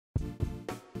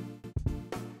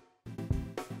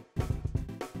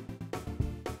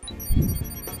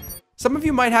Some of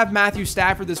you might have Matthew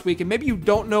Stafford this week and maybe you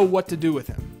don't know what to do with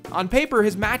him. On paper,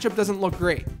 his matchup doesn't look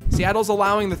great. Seattle's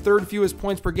allowing the third fewest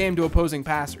points per game to opposing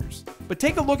passers. But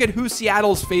take a look at who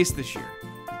Seattle's faced this year.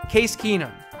 Case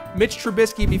Keenum, Mitch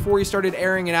Trubisky before he started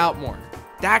airing it out more,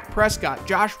 Dak Prescott,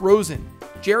 Josh Rosen,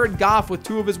 Jared Goff with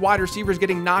 2 of his wide receivers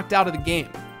getting knocked out of the game,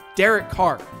 Derek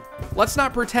Carr. Let's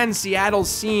not pretend Seattle's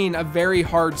seen a very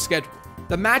hard schedule.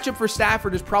 The matchup for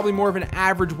Stafford is probably more of an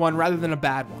average one rather than a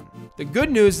bad one. The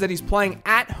good news is that he's playing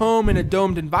at home in a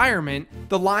domed environment.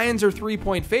 The Lions are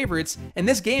 3-point favorites, and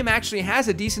this game actually has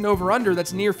a decent over-under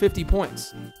that's near 50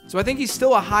 points. So I think he's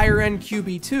still a higher-end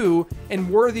QB2 and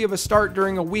worthy of a start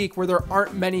during a week where there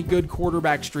aren't many good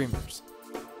quarterback streamers.